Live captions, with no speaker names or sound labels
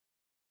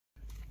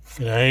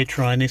G'day,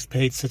 trying this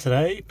pizza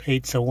today.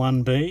 Pizza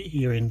 1B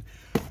here in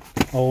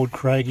old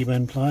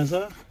Craigieburn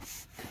Plaza.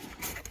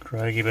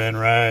 Craigieburn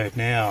Road.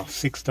 Now,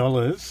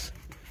 $6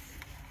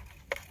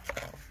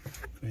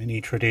 for any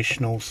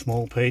traditional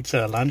small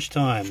pizza.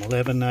 Lunchtime,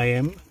 11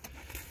 AM,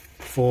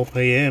 4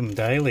 PM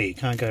daily.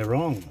 Can't go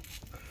wrong.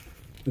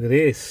 Look at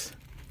this.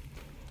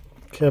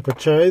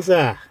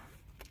 Capricciosa.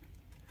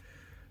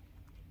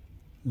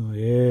 Oh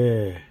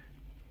yeah.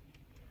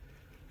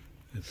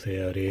 Let's see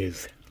how it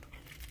is.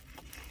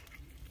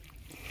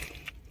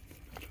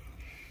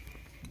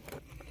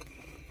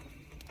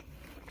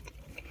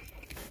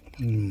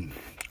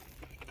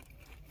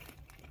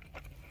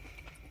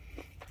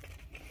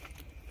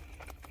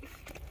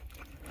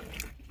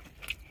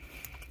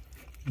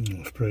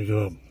 It's pretty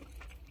good.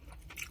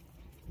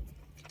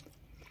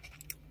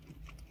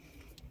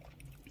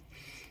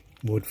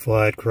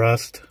 Wood-fired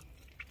crust.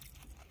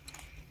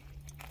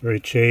 Very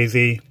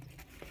cheesy.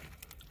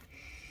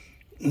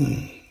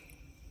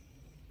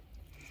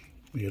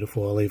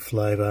 Beautiful olive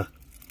flavour.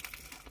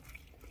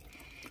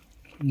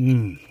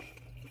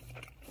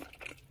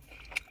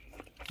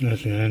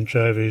 That's the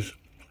anchovies.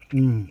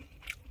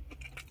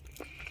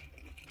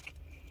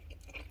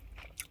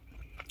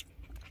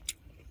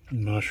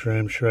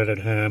 Mushroom, shredded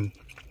ham.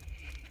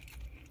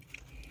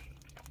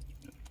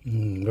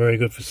 Very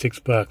good for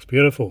 $6.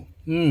 Beautiful.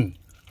 If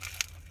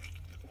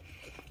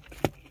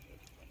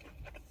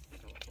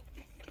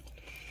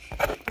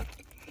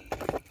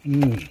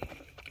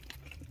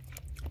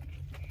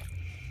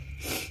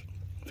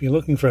you're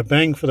looking for a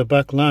bang for the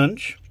buck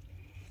lunch,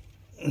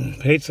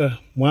 Pizza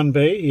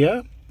 1B,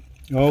 yeah,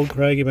 old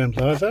Craigieburn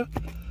Plaza.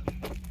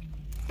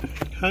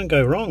 Can't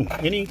go wrong.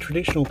 Any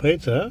traditional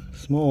pizza,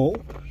 small,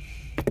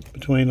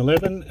 between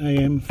 11 AM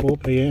and 4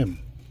 PM.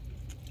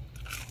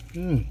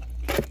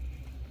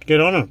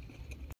 Get on it.